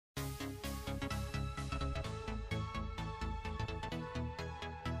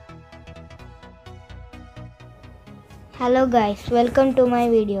Hello guys, welcome to my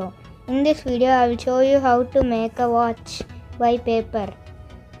video. In this video I will show you how to make a watch by paper.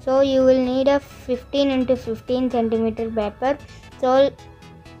 So you will need a 15 into 15 centimeter paper. So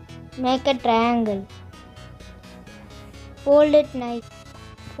make a triangle. Fold it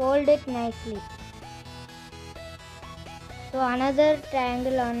nicely. So another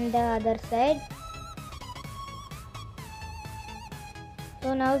triangle on the other side.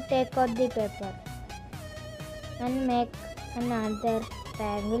 So now take out the paper and make another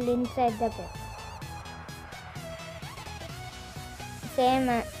triangle inside the paper. Same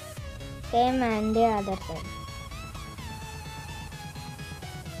and the other side.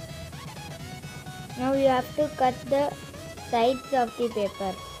 Now you have to cut the sides of the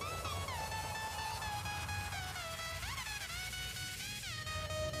paper.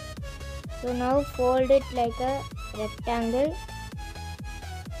 So now fold it like a rectangle.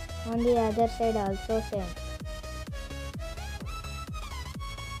 On the other side also same.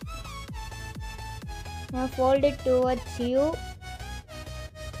 Now fold it towards you.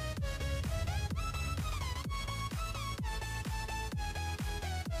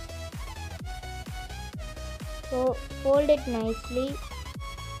 So fold it nicely.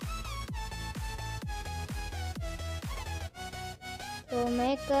 So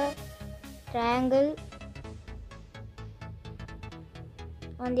make a triangle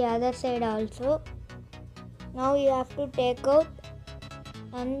on the other side also. Now you have to take out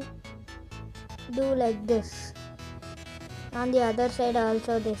and do like this. On the other side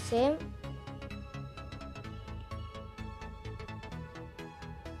also the same.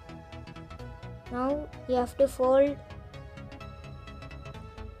 Now you have to fold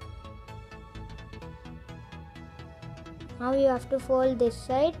this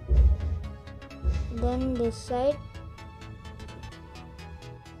side, then this side.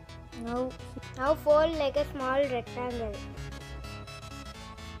 Now fold like a small rectangle.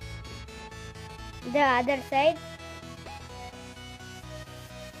 The other side.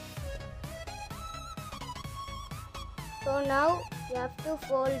 So now you have to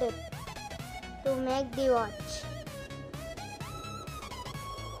fold it to make the watch.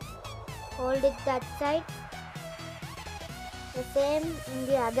 Hold it that side. The same in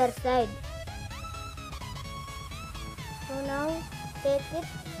the other side. So now take it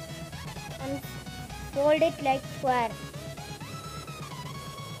and fold it like square.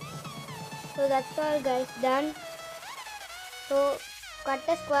 So that's all guys, done. So cut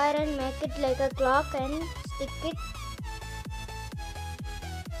a square and make it like a clock and stick it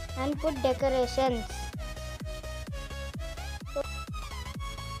and put decorations. So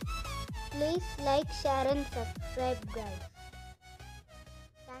please like, share and subscribe guys.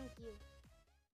 Thank you.